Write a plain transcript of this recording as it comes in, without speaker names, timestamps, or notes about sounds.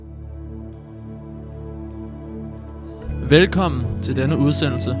Velkommen til denne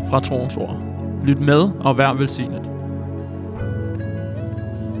udsendelse fra Troens Ord. Lyt med og vær velsignet.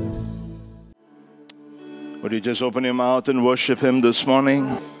 Would you just open your mouth and worship Him this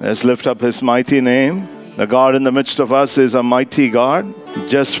morning? Let's lift up His mighty name. The God in the midst of us is a mighty God.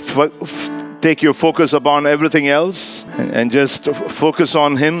 Just take your focus upon everything else and just focus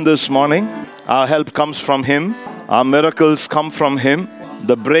on Him this morning. Our help comes from Him. Our miracles come from Him.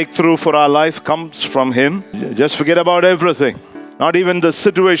 The breakthrough for our life comes from Him. Just forget about everything. Not even the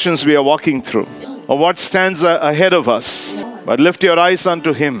situations we are walking through or what stands ahead of us. But lift your eyes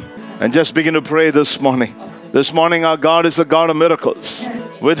unto Him and just begin to pray this morning. This morning our God is a God of miracles.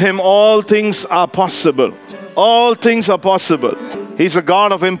 With Him all things are possible. All things are possible. He's a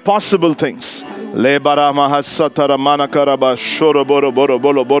God of impossible things. Lebara mahasatara manakaraba shoroboro boro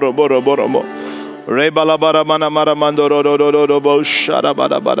boro boro boro boro boro. Rebalabara mana mara mandoro do do do do bo shara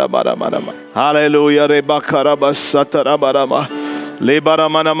bara bara bara bara. Hallelujah. Rebakaraba satara bara ma. Lebara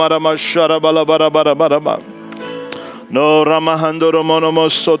mana mara ma shara bara bara bara bara. No ramahandoro monomo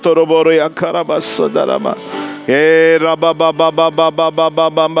sotoroboro yakaraba sadarama. Hey raba ba ba ba ba ba ba ba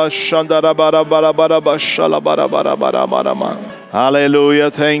ba ba shandara bara bara bara ba shala bara bara bara bara ma. Hallelujah.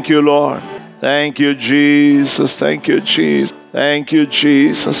 Thank you, Lord. Thank you, Jesus. Thank you, Jesus. Thank you,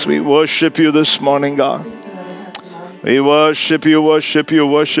 Jesus. We worship you this morning, God. We worship you, worship you,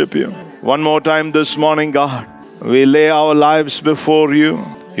 worship you. One more time this morning, God. We lay our lives before you.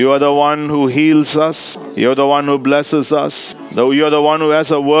 You are the one who heals us. You're the one who blesses us. You're the one who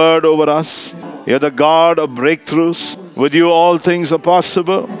has a word over us. You're the God of breakthroughs. With you all things are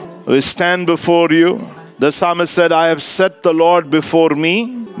possible. We stand before you. The psalmist said, I have set the Lord before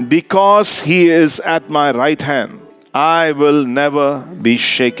me because He is at my right hand. I will never be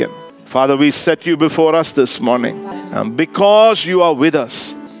shaken. Father, we set you before us this morning. And because you are with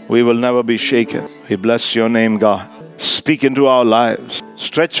us, we will never be shaken. We bless your name, God. Speak into our lives.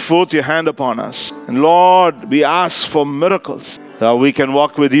 Stretch forth your hand upon us. And Lord, we ask for miracles that we can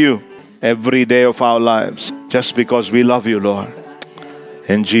walk with you every day of our lives. Just because we love you, Lord.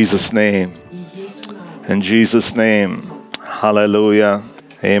 In Jesus' name. In Jesus' name. Hallelujah.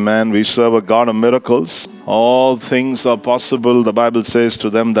 Amen. We serve a God of miracles. All things are possible, the Bible says, to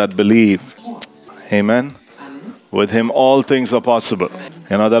them that believe. Amen. With Him, all things are possible.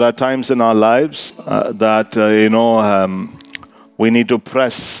 There are times in our lives that we need to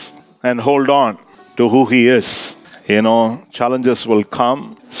press and hold on to who He is. Challenges will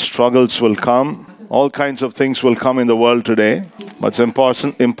come, struggles will come, all kinds of things will come in the world today. But it's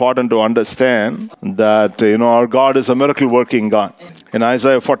important to understand that our God is a miracle working God. In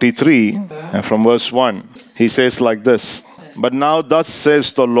Isaiah 43, and from verse 1, He says like this, But now thus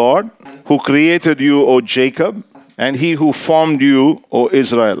says the Lord, who created you, O Jacob, and He who formed you, O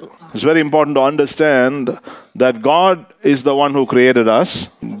Israel. It's very important to understand that God is the one who created us.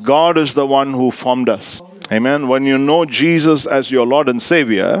 God is the one who formed us. Amen. When you know Jesus as your Lord and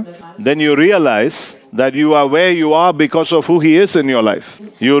Savior, then you realize that you are where you are because of who He is in your life.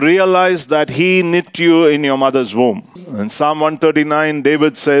 You realize that He knit you in your mother's womb. In Psalm 139,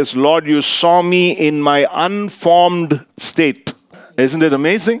 David says, Lord, you saw me in my unformed state. Isn't it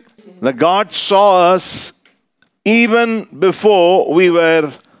amazing? That God saw us even before we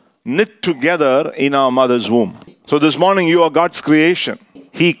were knit together in our mother's womb. So this morning you are God's creation.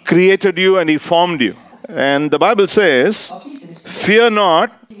 He created you and He formed you. And the Bible says, fear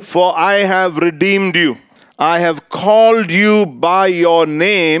not, for I have redeemed you. I have called you by your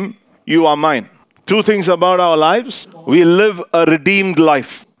name. You are mine. Two things about our lives. We live a redeemed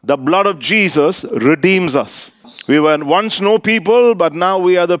life. The blood of Jesus redeems us. We were once no people, but now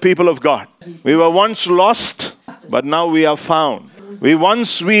we are the people of God. We were once lost, but now we are found.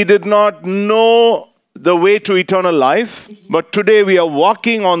 We did not know the way to eternal life, but today we are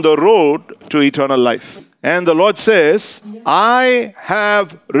walking on the road to eternal life. And the Lord says, I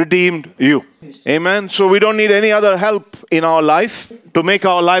have redeemed you. Amen. So we don't need any other help in our life to make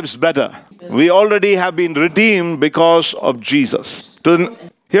our lives better. We already have been redeemed because of Jesus.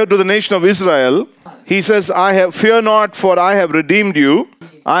 Here to the nation of Israel, He says, fear not, for I have redeemed you.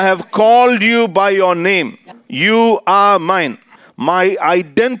 I have called you by your name. You are mine. My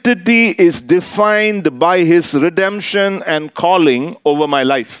identity is defined by His redemption and calling over my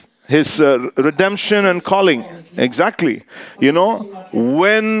life. His redemption and calling. Exactly.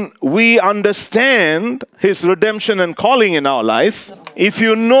 When we understand His redemption and calling in our life, if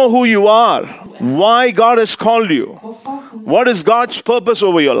you know who you are, why God has called you, what is God's purpose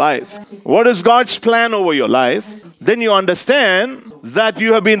over your life, what is God's plan over your life, then you understand that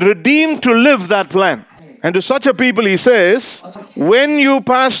you have been redeemed to live that plan. And to such a people He says, when you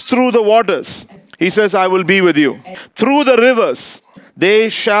pass through the waters, He says, I will be with you. Through the rivers, they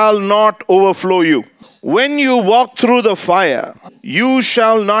shall not overflow you. When you walk through the fire, you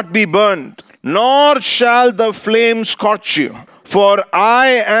shall not be burned, nor shall the flame scorch you. For I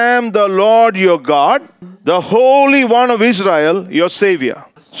am the Lord your God, the Holy One of Israel, your Savior.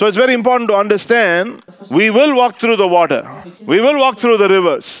 So it's very important to understand, we will walk through the water. We will walk through the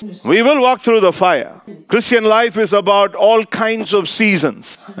rivers. We will walk through the fire. Christian life is about all kinds of seasons.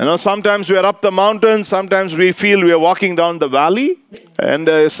 Sometimes we are up the mountain. Sometimes we feel we are walking down the valley. And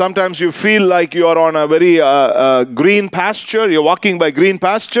sometimes you feel like you are on a very green pasture. You're walking by green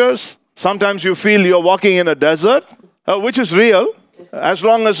pastures. Sometimes you feel you're walking in a desert, which is real. As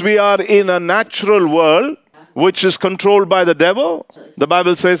long as we are in a natural world, which is controlled by the devil. The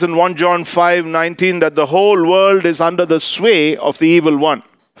Bible says in 1 John 5:19 that the whole world is under the sway of the evil one.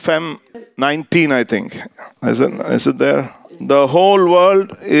 Fem 19, I think. Is it there? The whole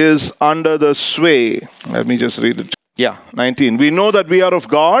world is under the sway. Let me just read it. Yeah, 19. We know that we are of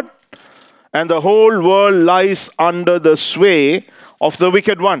God, and the whole world lies under the sway of the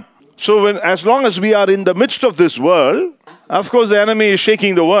wicked one. So as long as we are in the midst of this world, of course the enemy is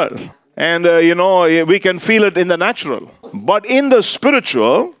shaking the world. And, we can feel it in the natural. But in the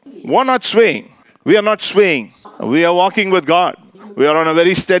spiritual, we're not swaying. We are not swaying. We are walking with God. We are on a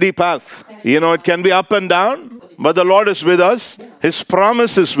very steady path. It can be up and down, but the Lord is with us. His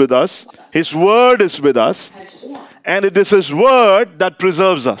promise is with us. His word is with us. And it is His word that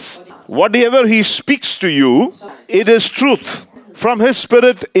preserves us. Whatever He speaks to you, it is truth from His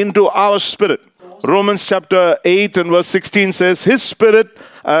Spirit into our spirit. Romans chapter 8 and verse 16 says, His Spirit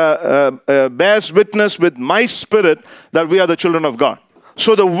bears witness with my spirit that we are the children of God.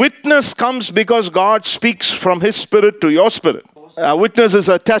 So the witness comes because God speaks from His Spirit to your spirit. A witness is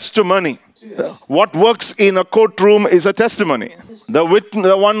a testimony. What works in a courtroom is a testimony. The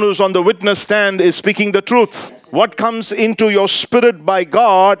one who's on the witness stand is speaking the truth. What comes into your spirit by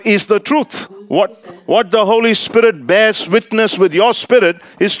God is the truth. What the Holy Spirit bears witness with your spirit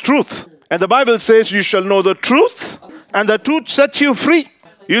is truth. And the Bible says you shall know the truth, and the truth sets you free.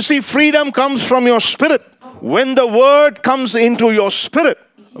 You see, freedom comes from your spirit. When the word comes into your spirit,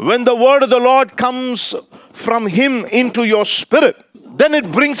 when the word of the Lord comes from Him into your spirit, then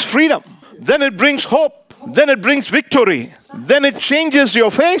it brings freedom. Then it brings hope. Then it brings victory. Then it changes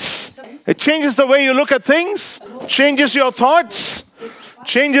your face. It changes the way you look at things. Changes your thoughts.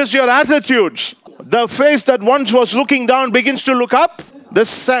 Changes your attitudes. The face that once was looking down begins to look up.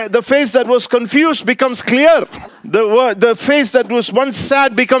 The face that was confused becomes clear. The face that was once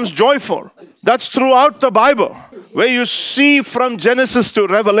sad becomes joyful. That's throughout the Bible, where you see from Genesis to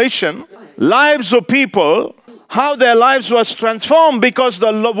Revelation, lives of people, how their lives was transformed because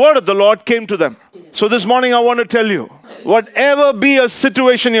the word of the Lord came to them. So this morning I want to tell you, whatever be a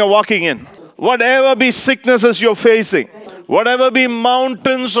situation you're walking in, whatever be sicknesses you're facing, whatever be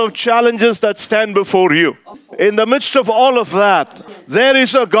mountains of challenges that stand before you, in the midst of all of that, there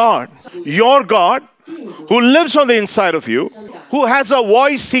is a God, your God, who lives on the inside of you, who has a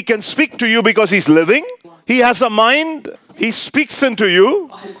voice. He can speak to you because He's living. He has a mind. He speaks into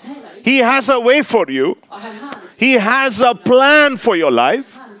you. He has a way for you. He has a plan for your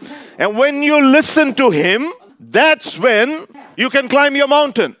life. And when you listen to Him, that's when you can climb your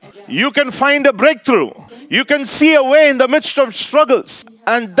mountain. You can find a breakthrough. You can see a way in the midst of struggles.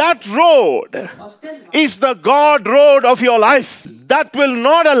 And that road is the God road of your life. That will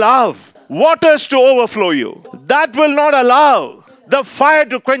not allow waters to overflow you. That will not allow the fire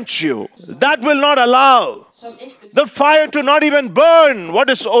to quench you. That will not allow the fire to not even burn what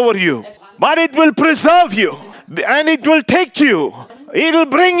is over you. But it will preserve you. And it will take you. It will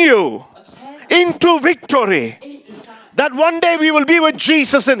bring you into victory. That one day we will be with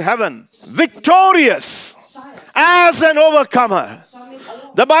Jesus in heaven. Victorious as an overcomer.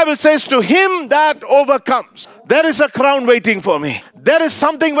 The Bible says, to him that overcomes, there is a crown waiting for me. There is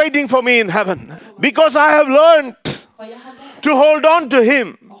something waiting for me in heaven. Because I have learned to hold on to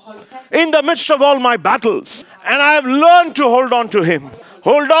Him in the midst of all my battles. And I have learned to hold on to Him.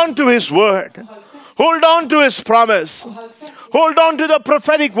 Hold on to His word. Hold on to His promise. Hold on to the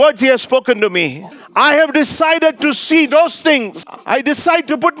prophetic words He has spoken to me. I have decided to see those things. I decide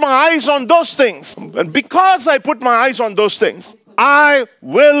to put my eyes on those things. And because I put my eyes on those things, I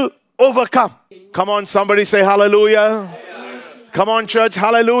will overcome. Come on, somebody say hallelujah. Come on, church,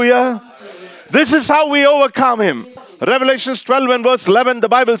 hallelujah. This is how we overcome him. Revelation 12 and verse 11, the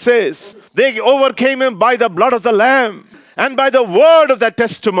Bible says, they overcame him by the blood of the Lamb and by the word of their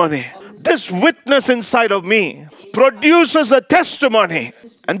testimony. This witness inside of me produces a testimony.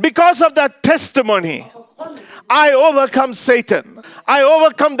 And because of that testimony, I overcome Satan. I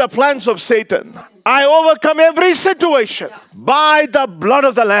overcome the plans of Satan. I overcome every situation by the blood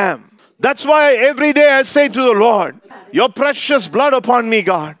of the Lamb. That's why every day I say to the Lord, your precious blood upon me,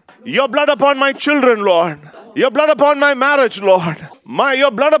 God. Your blood upon my children, Lord. Your blood upon my marriage, Lord.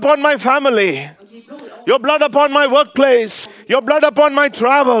 Your blood upon my family. Your blood upon my workplace. Your blood upon my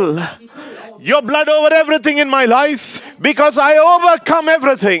travel. Your blood over everything in my life. Because I overcome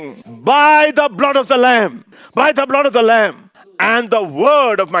everything by the blood of the Lamb. By the blood of the Lamb. And the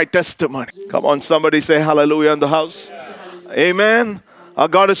word of my testimony. Come on, somebody say hallelujah in the house. Amen. Our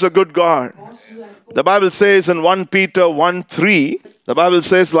God is a good God. The Bible says in 1 Peter 1:3, the Bible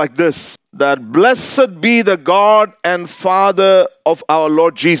says like this, that blessed be the God and Father of our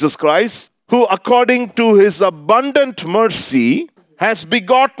Lord Jesus Christ, who according to his abundant mercy has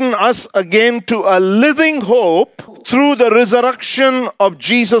begotten us again to a living hope through the resurrection of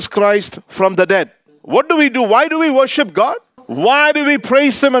Jesus Christ from the dead. What do we do? Why do we worship God? Why do we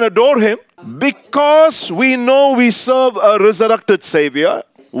praise him and adore him? Because we know we serve a resurrected Savior,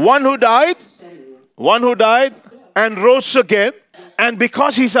 one who died and rose again. And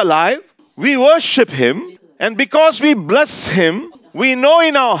because he's alive, we worship him. And because we bless him, we know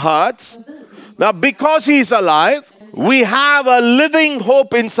in our hearts that because he's alive, we have a living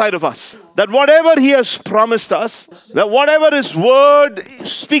hope inside of us. That whatever he has promised us, that whatever his word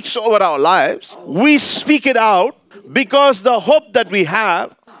speaks over our lives, we speak it out because the hope that we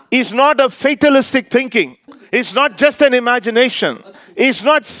have is not a fatalistic thinking. It's not just an imagination. It's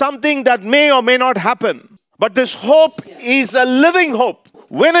not something that may or may not happen. But this hope is a living hope.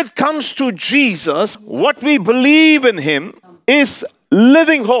 When it comes to Jesus, what we believe in him is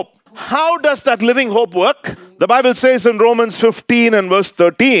living hope. How does that living hope work? The Bible says in Romans 15 and verse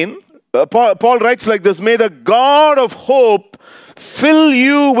 13, Paul writes like this, may the God of hope fill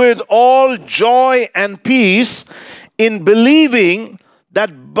you with all joy and peace in believing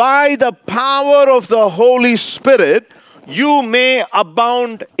that by the power of the Holy Spirit, you may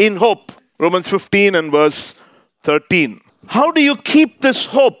abound in hope. Romans 15 and verse 13. How do you keep this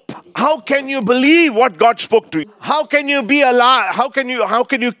hope? How can you believe what God spoke to you? How can you be alive? How can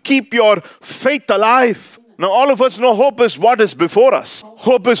you keep your faith alive? Now all of us know hope is what is before us.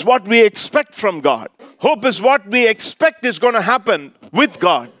 Hope is what we expect from God. Hope is what we expect is going to happen with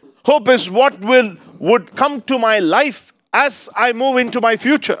God. Hope is what would come to my life as I move into my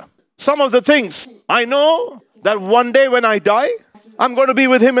future. Some of the things I know that one day when I die, I'm going to be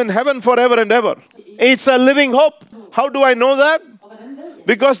with him in heaven forever and ever. It's a living hope. How do I know that?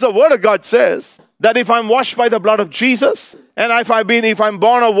 Because the word of God says that if I'm washed by the blood of Jesus, and if I'm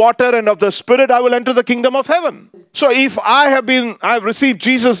born of water and of the Spirit, I will enter the kingdom of heaven. So if I've received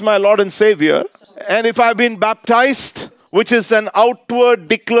Jesus, my Lord and Savior, and if I've been baptized, which is an outward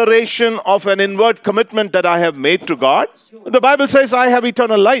declaration of an inward commitment that I have made to God, the Bible says I have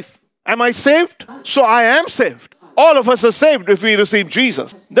eternal life. Am I saved? So I am saved. All of us are saved if we receive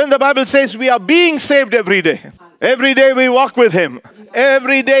Jesus. Then the Bible says we are being saved every day. Every day we walk with him.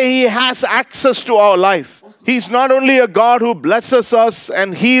 Every day he has access to our life. He's not only a God who blesses us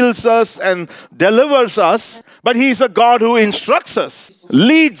and heals us and delivers us, but he's a God who instructs us,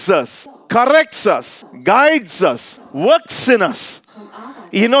 leads us, corrects us, guides us, works in us.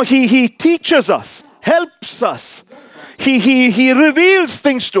 You know, he teaches us, helps us. He reveals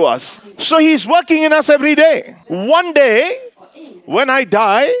things to us. So he's working in us every day. One day, when I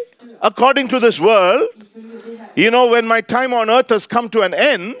die, according to this world, you know, when my time on earth has come to an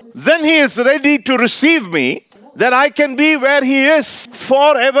end, then he is ready to receive me, that I can be where he is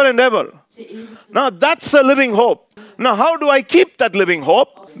forever and ever. Now that's a living hope. Now how do I keep that living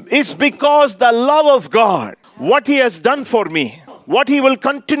hope? It's because the love of God, what he has done for me, what he will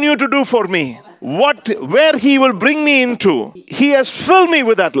continue to do for me, where he will bring me into, he has filled me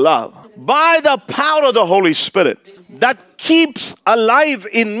with that love by the power of the Holy Spirit that keeps alive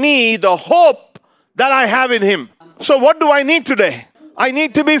in me the hope that I have in him. So what do I need today? I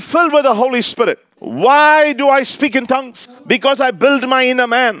need to be filled with the Holy Spirit. Why do I speak in tongues? Because I build my inner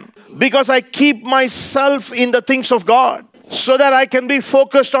man. Because I keep myself in the things of God. So that I can be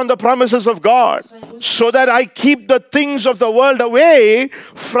focused on the promises of God. So that I keep the things of the world away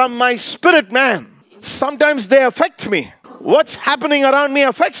from my spirit man. Sometimes they affect me. What's happening around me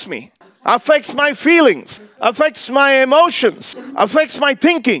affects me. Affects my feelings. Affects my emotions. Affects my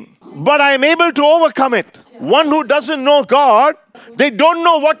thinking. But I am able to overcome it. One who doesn't know God, they don't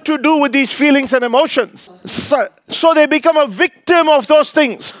know what to do with these feelings and emotions. So they become a victim of those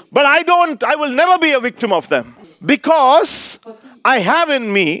things. But I will never be a victim of them. Because I have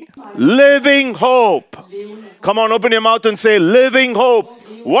in me living hope. Come on, open your mouth and say, living hope.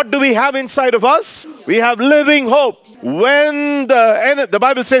 What do we have inside of us? We have living hope. When the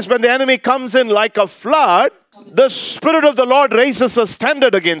Bible says when the enemy comes in like a flood, the Spirit of the Lord raises a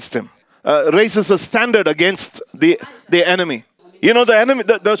standard against him. Raises a standard against the enemy. You know, the enemy,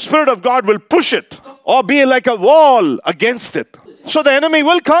 the Spirit of God will push it or be like a wall against it. So the enemy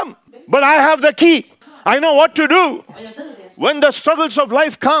will come. But I have the key. I know what to do. When the struggles of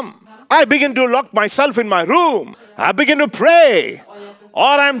life come, I begin to lock myself in my room. I begin to pray. Or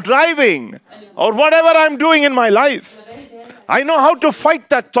I'm driving. Or whatever I'm doing in my life. I know how to fight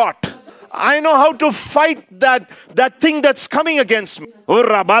that thought. I know how to fight that thing that's coming against me. You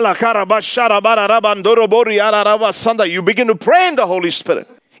begin to pray in the Holy Spirit.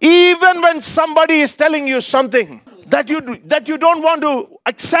 Even when somebody is telling you something that you don't want to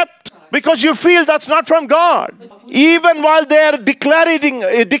accept because you feel that's not from God. Even while they are declaring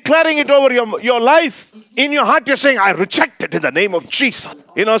it over your life, in your heart you're saying, I reject it in the name of Jesus.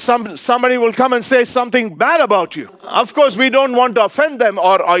 You know, somebody will come and say something bad about you. Of course, we don't want to offend them,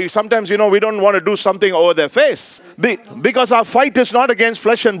 or sometimes, we don't want to do something over their face. Because our fight is not against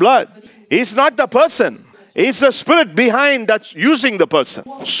flesh and blood. It's not the person. It's the spirit behind that's using the person.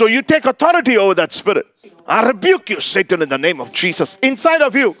 So you take authority over that spirit. I rebuke you, Satan, in the name of Jesus. Inside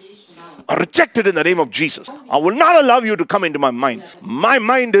of you, I reject it in the name of Jesus. I will not allow you to come into my mind. My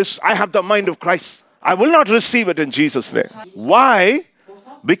mind I have the mind of Christ. I will not receive it in Jesus' name. Why?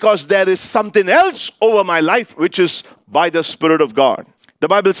 Because there is something else over my life which is by the Spirit of God. The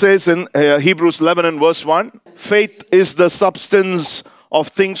Bible says in Hebrews 11 and verse 1, faith is the substance of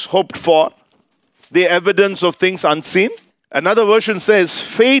things hoped for, the evidence of things unseen. Another version says,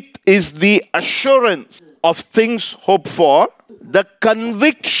 faith is the assurance of things hoped for, the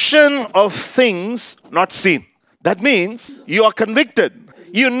conviction of things not seen. That means you are convicted.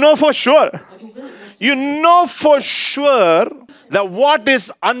 You know for sure. You know for sure that what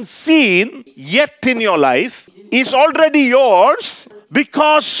is unseen yet in your life is already yours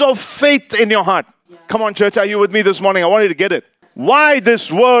because of faith in your heart. Come on, church, are you with me this morning? I want you to get it. Why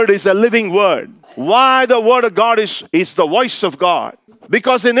this word is a living word. Why the word of God is the voice of God.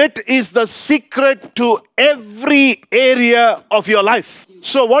 Because in it is the secret to every area of your life.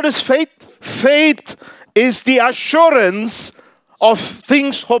 So what is faith? Faith is the assurance of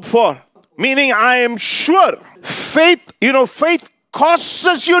things hoped for. Meaning I am sure. Faith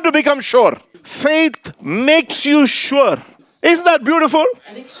causes you to become sure. Faith makes you sure. Isn't that beautiful?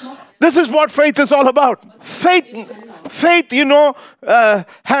 This is what faith is all about. Faith,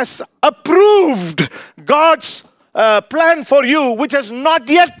 has approved God's plan for you, which has not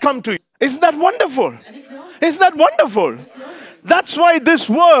yet come to you. Isn't that wonderful? Isn't that wonderful? That's why this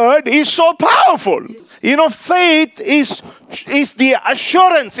word is so powerful. Faith is the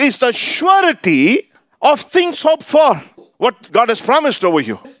assurance, is the surety of things hoped for. What God has promised over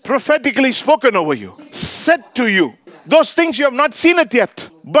you, prophetically spoken over you, said to you. Those things you have not seen it yet.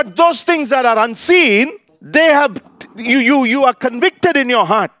 But those things that are unseen, you are convicted in your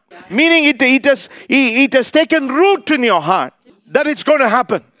heart. Meaning it has taken root in your heart that it's going to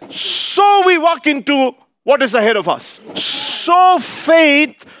happen. So we walk into what is ahead of us. So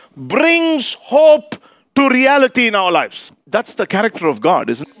faith brings hope to reality in our lives. That's the character of God,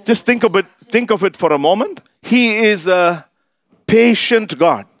 isn't it? Just think of it for a moment. He is a patient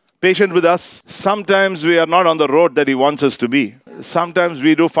God. Patient with us. Sometimes we are not on the road that He wants us to be. Sometimes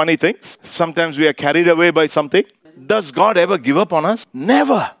we do funny things. Sometimes we are carried away by something. Does God ever give up on us?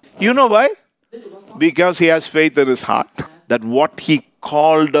 Never. You know why? Because He has faith in His heart that what He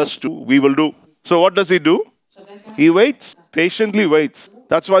called us to, we will do. So what does He do? He waits. Patiently waits.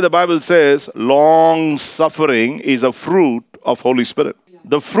 That's why the Bible says long suffering is a fruit of Holy Spirit.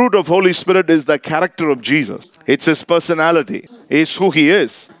 The fruit of Holy Spirit is the character of Jesus. It's His personality. It's who He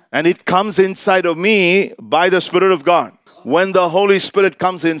is. And it comes inside of me by the Spirit of God. When the Holy Spirit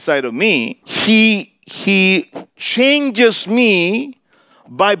comes inside of me, He changes me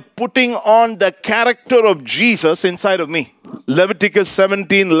by putting on the character of Jesus inside of me. Leviticus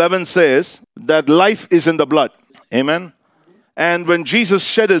 17:11 says that life is in the blood. Amen. And when Jesus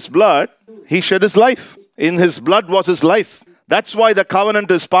shed His blood, He shed His life. In His blood was His life. That's why the covenant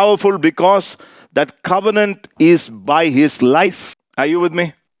is powerful, because that covenant is by His life. Are you with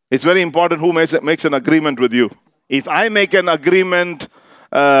me? It's very important who makes an agreement with you. If I make an agreement,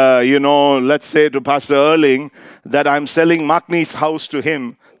 let's say to Pastor Erling, that I'm selling Makni's house to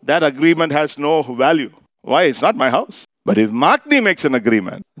him, that agreement has no value. Why? It's not my house. But if Makni makes an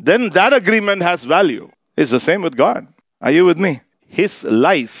agreement, then that agreement has value. It's the same with God. Are you with me? His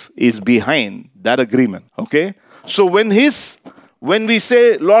life is behind that agreement. Okay? So when we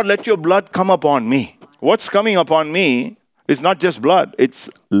say, Lord, let your blood come upon me, what's coming upon me It's not just blood, it's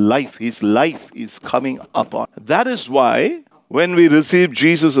life. His life is coming upon. That is why when we receive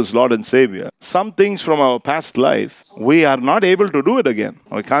Jesus as Lord and Savior, some things from our past life, we are not able to do it again.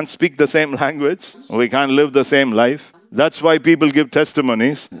 We can't speak the same language. We can't live the same life. That's why people give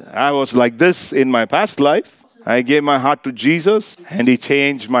testimonies. I was like this in my past life. I gave my heart to Jesus and He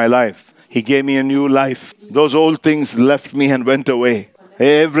changed my life. He gave me a new life. Those old things left me and went away.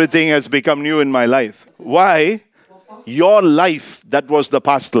 Everything has become new in my life. Why? Your life, that was the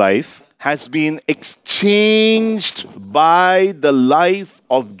past life, has been exchanged by the life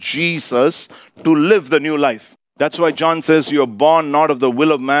of Jesus to live the new life. That's why John says you are born not of the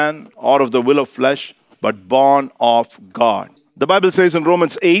will of man or of the will of flesh, but born of God. The Bible says in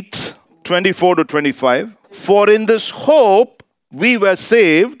Romans 8, 24 to 25, for in this hope we were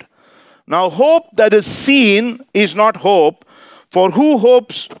saved. Now hope that is seen is not hope, for who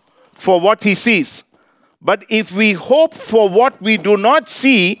hopes for what he sees? But if we hope for what we do not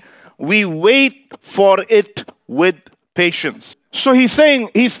see, we wait for it with patience. So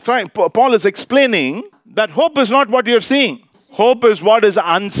Paul is explaining that hope is not what you're seeing. Hope is what is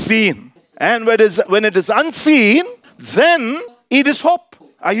unseen. And when it is unseen, then it is hope.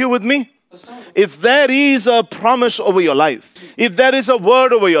 Are you with me? If there is a promise over your life, if there is a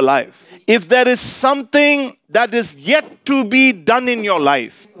word over your life, if there is something that is yet to be done in your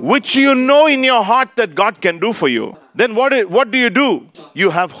life, which you know in your heart that God can do for you, then what do?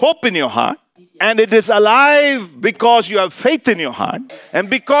 You have hope in your heart, and it is alive because you have faith in your heart. And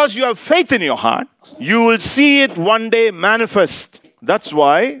because you have faith in your heart, you will see it one day manifest. That's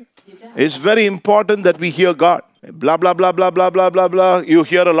why it's very important that we hear God. Blah, blah, blah, blah, blah, blah, blah, blah. You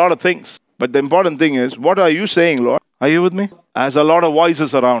hear a lot of things. But the important thing is, what are you saying, Lord? Are you with me? There's a lot of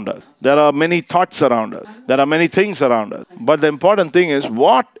voices around us. There are many thoughts around us. There are many things around us. But the important thing is,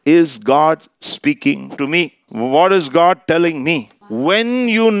 what is God speaking to me? What is God telling me? When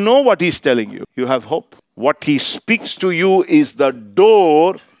you know what He's telling you, you have hope. What He speaks to you is the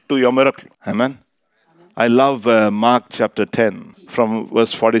door to your miracle. Amen. I love Mark chapter 10 from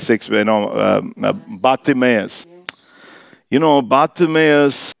verse 46, Bartimaeus.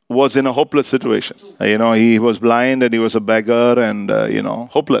 Bartimaeus was in a hopeless situation. He was blind and he was a beggar and,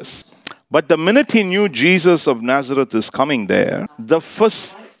 hopeless. But the minute he knew Jesus of Nazareth is coming there, the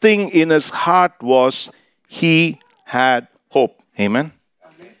first thing in his heart was he had hope. Amen?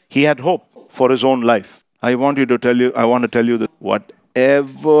 He had hope for his own life. I want to tell you that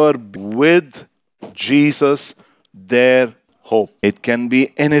whatever with Jesus, there hope. It can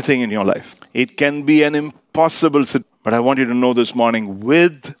be anything in your life. It can be an impossible situation. But I want you to know this morning,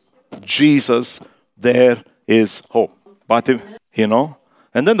 with Jesus, there is hope.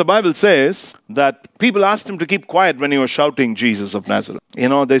 And then the Bible says that people asked him to keep quiet when he was shouting Jesus of Nazareth.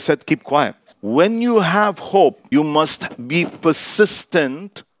 They said, keep quiet. When you have hope, you must be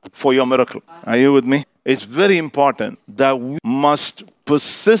persistent for your miracle. Are you with me? It's very important that we must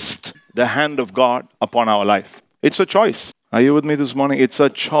persist the hand of God upon our life. It's a choice. Are you with me this morning? It's a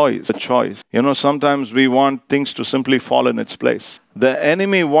choice. Sometimes we want things to simply fall in its place. The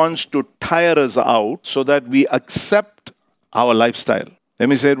enemy wants to tire us out so that we accept our lifestyle. Let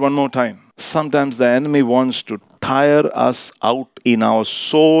me say it one more time. Sometimes the enemy wants to tire us out in our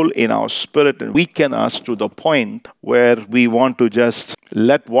soul, in our spirit, and weaken us to the point where we want to just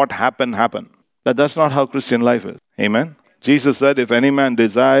let what happen. That's not how Christian life is. Amen? Jesus said, if any man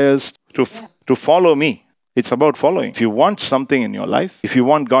desires to follow me, it's about following. If you want something in your life, if you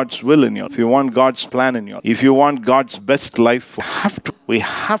want God's will in your life, if you want God's plan in your life, if you want God's best life, we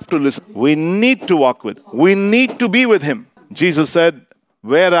have to listen. We need to walk with Him. We need to be with Him. Jesus said,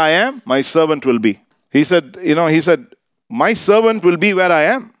 where I am, my servant will be. He said, my servant will be where I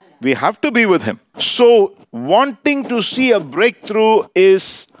am. We have to be with Him. So, wanting to see a breakthrough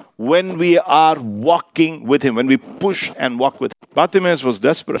is when we are walking with Him, when we push and walk with Him. Bartimaeus was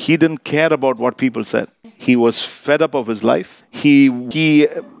desperate. He didn't care about what people said. He was fed up of his life. He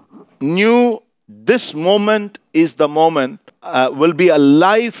knew this moment is the moment, will be a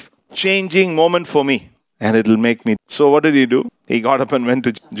life-changing moment for me. And it'll make me. So what did he do? He got up and went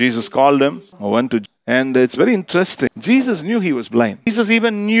to Jesus, called him, and it's very interesting. Jesus knew he was blind. Jesus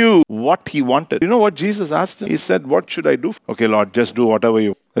even knew what he wanted. You know what Jesus asked him? He said, what should I do? Okay, Lord, just do whatever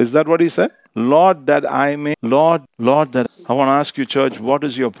you. Is that what he said? Lord, that I want to ask you, church, what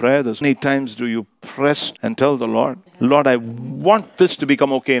is your prayer? How many times do you press and tell the Lord, I want this to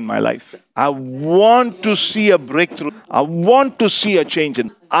become okay in my life. I want to see a breakthrough. I want to see a change.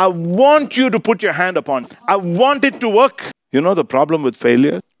 I want you to put your hand upon it. I want it to work. The problem with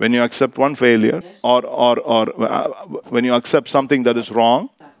failure, when you accept one failure or when you accept something that is wrong,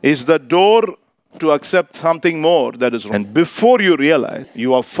 is the door to accept something more that is wrong. And before you realize,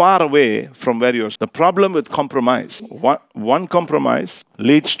 you are far away from where you're. The problem with compromise, one compromise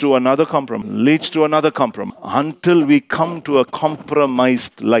leads to another compromise, leads to another compromise, until we come to a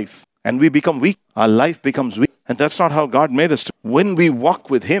compromised life. And we become weak. Our life becomes weak. And that's not how God made us to. When we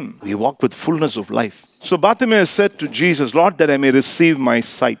walk with Him, we walk with fullness of life. So Bartimaeus said to Jesus, Lord, that I may receive my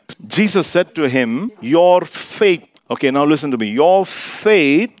sight. Jesus said to him, your faith. Okay, now listen to me. Your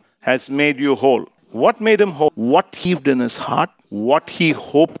faith has made you whole. What made him whole? What heaved in his heart, what he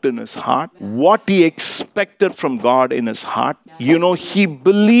hoped in his heart, what he expected from God in his heart. He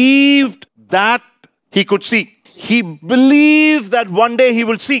believed that he could see. He believed that one day he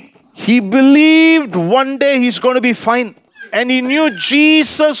will see. He believed one day he's going to be fine. And he knew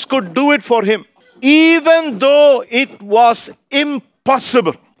Jesus could do it for him. Even though it was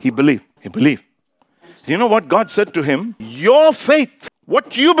impossible. He believed. He believed. You know what God said to him? Your faith,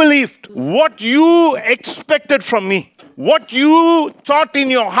 what you believed, what you expected from me, what you thought in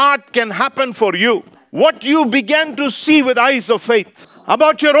your heart can happen for you, what you began to see with eyes of faith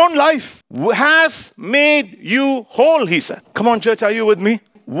about your own life has made you whole, he said. Come on, church, are you with me?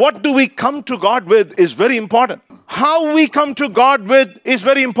 What do we come to God with is very important. How we come to God with is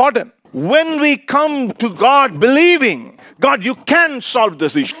very important. When we come to God believing, God, you can solve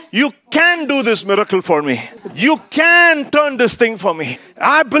this issue. You can do this miracle for me. You can turn this thing for me.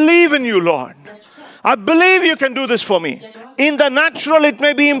 I believe in you, Lord. I believe you can do this for me. In the natural, it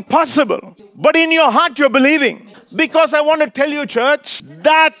may be impossible. But in your heart, you're believing. Because I want to tell you, church,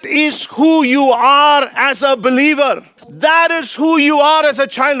 that is who you are as a believer. That is who you are as a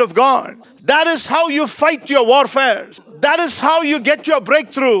child of God. That is how you fight your warfares. That is how you get your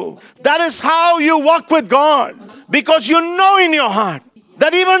breakthrough. That is how you walk with God. Because you know in your heart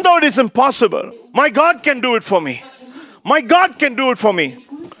that even though it is impossible, my God can do it for me. My God can do it for me.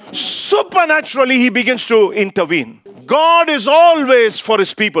 Supernaturally, He begins to intervene. God is always for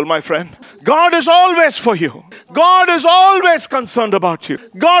His people, my friend. God is always for you. God is always concerned about you.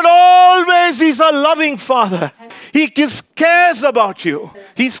 God always is a loving Father. He cares about you.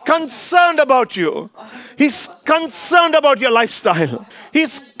 He's concerned about you. He's concerned about your lifestyle.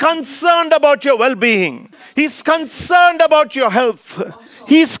 He's concerned about your well-being. He's concerned about your health.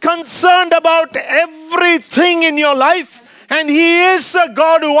 He's concerned about everything in your life. And He is a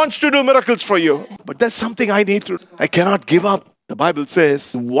God who wants to do miracles for you. But there's something I cannot give up. The Bible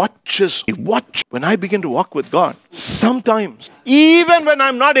says, watch. When I begin to walk with God, sometimes, even when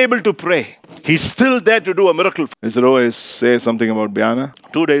I'm not able to pray, He's still there to do a miracle. I should always say something about Biana.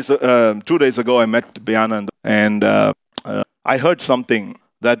 2 days ago, I met Biana and I heard something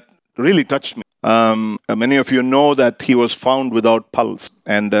that really touched me. Many of you know that he was found without pulse,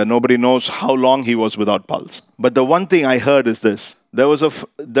 and nobody knows how long he was without pulse. But the one thing I heard is this. There was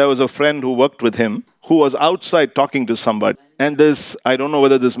a friend who worked with him who was outside talking to somebody. And I don't know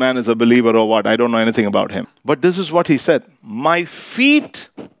whether this man is a believer or what. I don't know anything about him. But this is what he said. My feet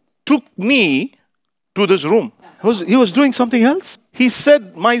took me to this room. He was doing something else. He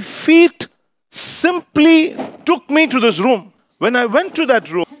said, my feet simply took me to this room. When I went to that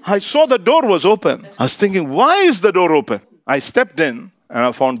room, I saw the door was open. I was thinking, why is the door open? I stepped in and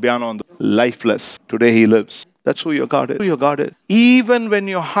I found Biana on the lifeless. Today he lives. That's who your God is. Who your God is. Even when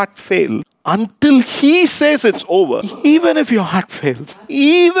your heart fails, until He says it's over, even if your heart fails,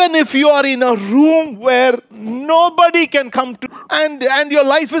 even if you are in a room where nobody can come to, and your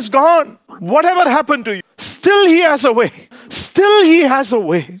life is gone, whatever happened to you, still He has a way. Still He has a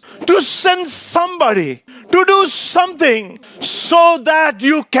way to send somebody to do something so that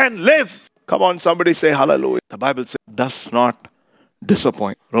you can live. Come on, somebody say hallelujah. The Bible says, does not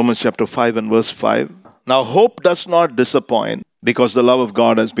disappoint. Romans chapter 5 and verse 5. Now hope does not disappoint because the love of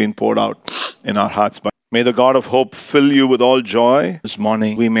God has been poured out in our hearts. But may the God of hope fill you with all joy. This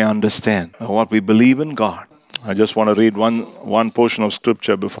morning we may understand what we believe in God. I just want to read one portion of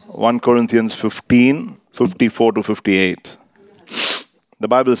scripture before 1 Corinthians 15, 54 to 58. The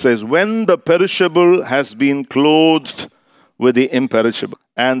Bible says, when the perishable has been clothed with the imperishable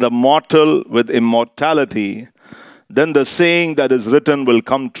and the mortal with immortality, then the saying that is written will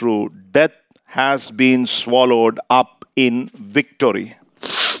come true. Death has been swallowed up in victory.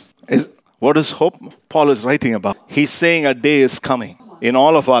 What is hope Paul is writing about? He's saying a day is coming in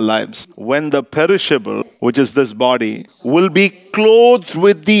all of our lives when the perishable, which is this body, will be clothed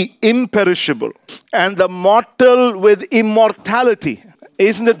with the imperishable and the mortal with immortality.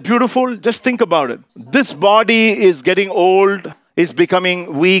 Isn't it beautiful? Just think about it. This body is getting old, is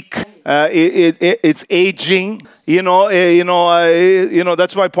becoming weak. It's aging.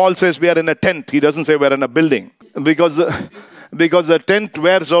 That's why Paul says we are in a tent. He doesn't say we're in a building, because because the tent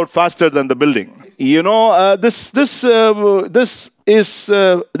wears out faster than the building. You know, this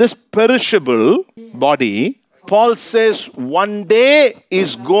perishable body, Paul says, one day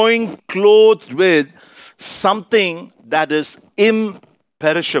is going clothed with something that is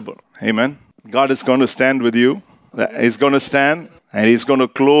imperishable. Amen. God is going to stand with you. He's going to stand and He's going to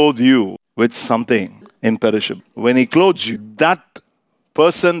clothe you with something imperishable. When He clothes you, that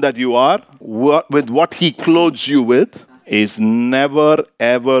person that you are, with what He clothes you with, is never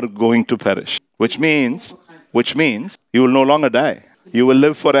ever going to perish. Which means you will no longer die. You will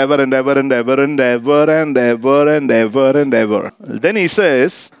live forever and ever and ever and ever and ever and ever and ever. Then he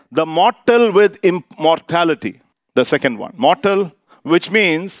says, the mortal with immortality. The second one. Mortal, which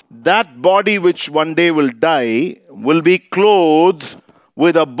means that body which one day will die will be clothed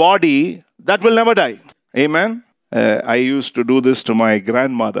with a body that will never die. Amen? I used to do this to my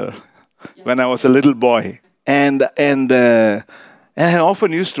grandmother when I was a little boy. And I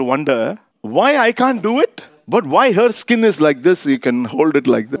often used to wonder why I can't do it. But why her skin is like this, you can hold it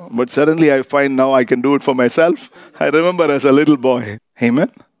like that. But suddenly I find now I can do it for myself. I remember as a little boy. Amen.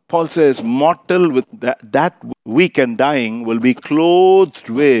 Paul says, mortal with that weak and dying will be clothed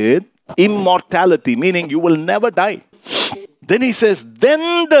with immortality, meaning you will never die. Then he says,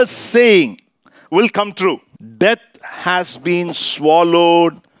 then the saying will come true. Death has been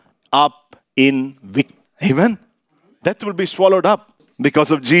swallowed up in victory. Amen. Death will be swallowed up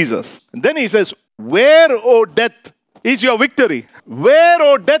because of Jesus. And then he says, where, O death, is your victory? Where,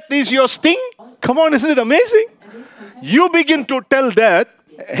 O death, is your sting? Come on, isn't it amazing? You begin to tell death,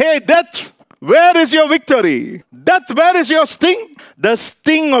 hey, death, where is your victory? Death, where is your sting? The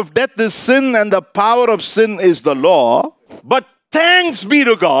sting of death is sin, and the power of sin is the law. But thanks be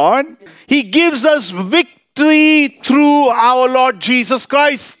to God, He gives us victory through our Lord Jesus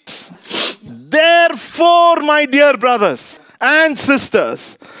Christ. Therefore, my dear brothers and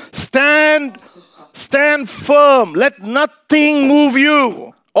sisters, stand firm. Let nothing move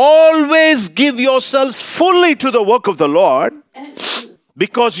you. Always give yourselves fully to the work of the Lord,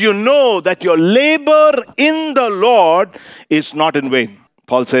 because you know that your labor in the Lord is not in vain.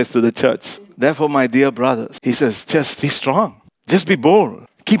 Paul says to the church, therefore, my dear brothers, he says, just be strong. Just be bold.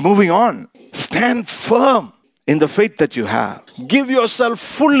 Keep moving on. Stand firm in the faith that you have. Give yourself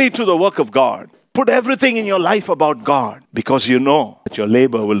fully to the work of God. Put everything in your life about God, because you know that your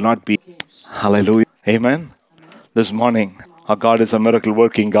labor will not be. Hallelujah. Amen. This morning, our God is a miracle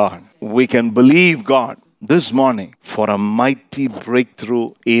working God. We can believe God this morning for a mighty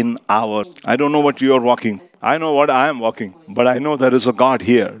breakthrough in our. I don't know what you are walking. I know what I am walking. But I know there is a God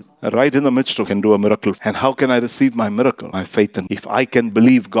here, right in the midst of, can do a miracle. And how can I receive my miracle? My faith in. If I can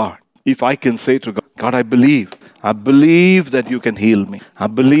believe God. If I can say to God, God, I believe that you can heal me. I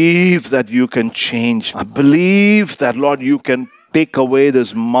believe that you can change. I believe that, Lord, you can take away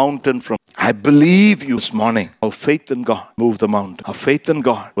this mountain from. I believe you this morning. Our faith in God move the mountain. Our faith in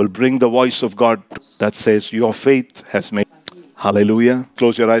God will bring the voice of God that says, your faith has made. Hallelujah.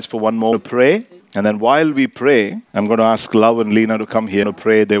 Close your eyes for one more. Pray. And then while we pray, I'm going to ask Love and Lena to come here to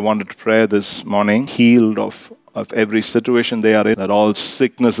pray. They wanted to pray this morning, healed of every situation they are in, that all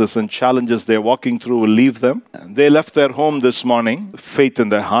sicknesses and challenges they're walking through will leave them. They left their home this morning, faith in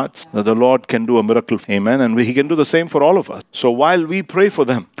their hearts, that the Lord can do a miracle. Amen. And He can do the same for all of us. So while we pray for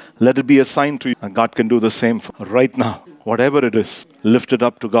them, let it be a sign to you, and God can do the same for right now. Whatever it is, lift it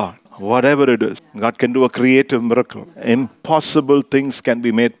up to God. Whatever it is, God can do a creative miracle. Impossible things can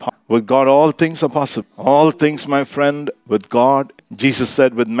be made possible. With God, all things are possible. All things, my friend, with God. Jesus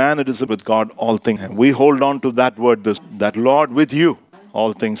said, with man it is, with God, all things. And we hold on to that word, that Lord, with you,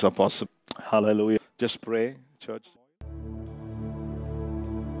 all things are possible. Hallelujah. Just pray, church.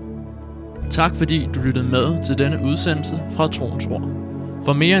 Tak fordi du lyttede med til denne udsendelse fra Troens Ord.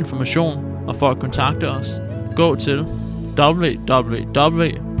 For mere information og for at kontakte os, gå til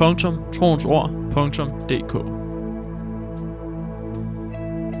www.troensord.dk.